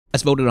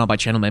As voted on by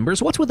channel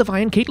members, what's with the Vi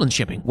and Caitlyn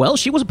shipping? Well,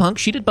 she was a punk,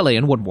 she did ballet,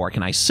 and what more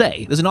can I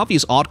say? There's an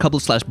obvious odd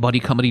couple/buddy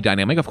comedy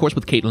dynamic, of course,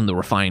 with Caitlyn, the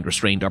refined,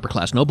 restrained,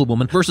 upper-class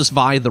noblewoman, versus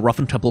Vi, the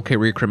rough-and-tumble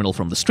career criminal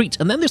from the streets.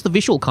 And then there's the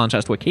visual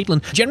contrast where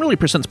Caitlyn generally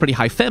presents pretty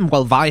high femme,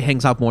 while Vi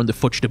hangs out more in the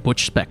futch to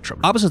butch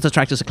spectrum. Opposites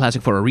attract is a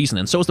classic for a reason,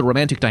 and so is the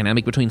romantic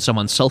dynamic between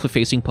someone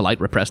self-effacing, polite,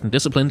 repressed, and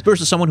disciplined,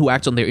 versus someone who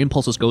acts on their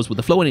impulses, goes with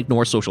the flow, and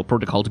ignores social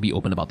protocol to be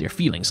open about their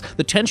feelings.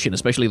 The tension,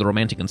 especially the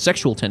romantic and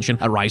sexual tension,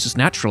 arises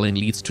naturally and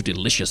leads to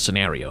delicious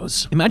scenarios.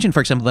 Imagine,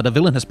 for example, that a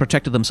villain has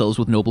protected themselves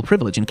with noble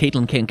privilege and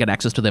Caitlyn can't get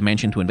access to their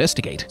mansion to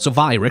investigate. So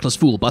Vi, reckless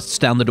fool, busts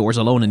down the doors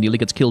alone and nearly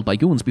gets killed by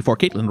goons before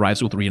Caitlyn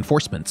arrives with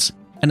reinforcements.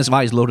 And as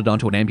Vi is loaded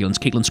onto an ambulance,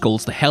 Caitlyn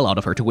scolds the hell out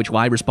of her, to which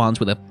Vi responds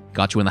with a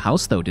 "Got you in the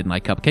house though, didn't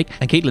I, cupcake?"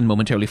 And Caitlyn,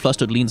 momentarily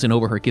flustered, leans in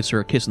over her, gives her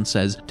a kiss and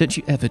says, "Don't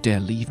you ever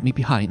dare leave me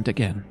behind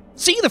again."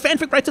 See, the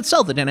fanfic writes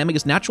itself. The dynamic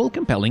is natural,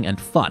 compelling,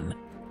 and fun.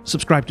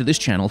 Subscribe to this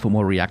channel for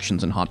more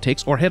reactions and hot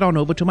takes, or head on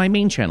over to my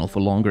main channel for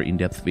longer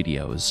in-depth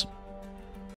videos.